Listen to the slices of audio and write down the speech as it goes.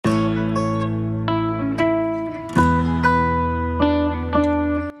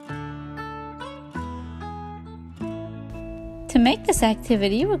make this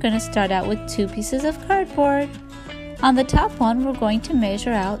activity, we're going to start out with 2 pieces of cardboard. On the top one, we're going to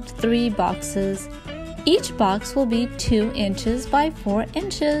measure out 3 boxes. Each box will be 2 inches by 4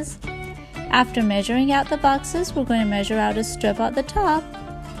 inches. After measuring out the boxes, we're going to measure out a strip at the top.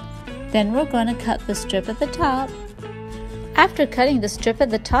 Then we're going to cut the strip at the top. After cutting the strip at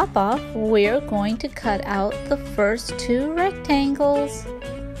the top off, we're going to cut out the first 2 rectangles.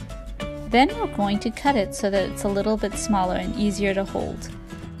 Then we're going to cut it so that it's a little bit smaller and easier to hold.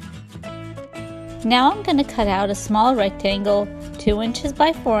 Now I'm going to cut out a small rectangle 2 inches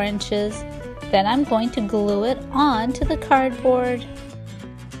by 4 inches. Then I'm going to glue it onto the cardboard.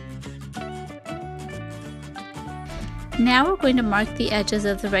 Now we're going to mark the edges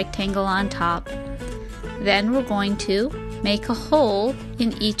of the rectangle on top. Then we're going to make a hole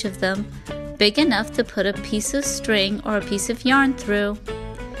in each of them, big enough to put a piece of string or a piece of yarn through.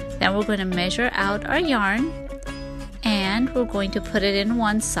 Then we're going to measure out our yarn and we're going to put it in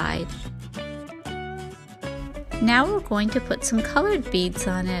one side. Now we're going to put some colored beads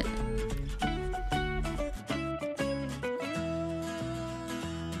on it.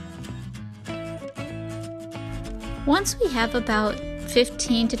 Once we have about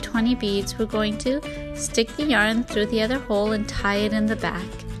 15 to 20 beads, we're going to stick the yarn through the other hole and tie it in the back.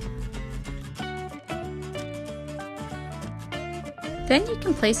 Then you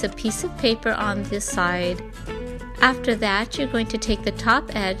can place a piece of paper on this side. After that, you're going to take the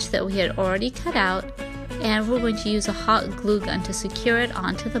top edge that we had already cut out and we're going to use a hot glue gun to secure it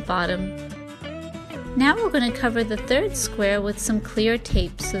onto the bottom. Now we're going to cover the third square with some clear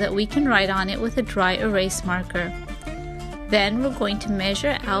tape so that we can write on it with a dry erase marker. Then we're going to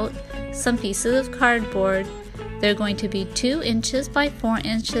measure out some pieces of cardboard. They're going to be 2 inches by 4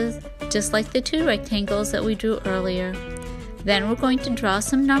 inches, just like the 2 rectangles that we drew earlier. Then we're going to draw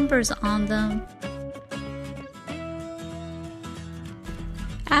some numbers on them.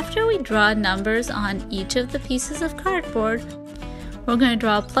 After we draw numbers on each of the pieces of cardboard, we're going to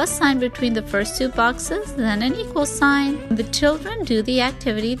draw a plus sign between the first 2 boxes, then an equal sign. When the children do the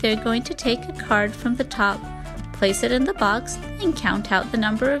activity, they're going to take a card from the top, place it in the box, and count out the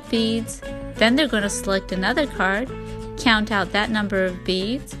number of beads. Then they're going to select another card, count out that number of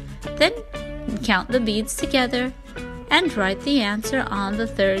beads, then count the beads together, and write the answer on the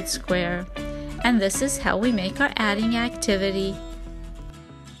third square. And this is how we make our adding activity.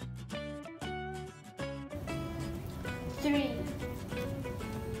 3,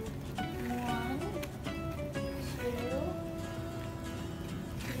 1, 2,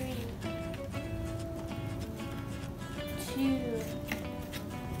 3, 2,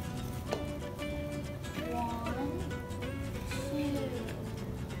 1, 2,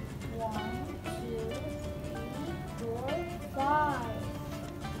 1, 2, 3, 4, 5.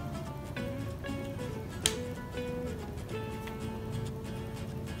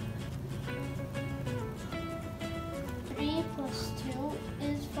 3 plus 2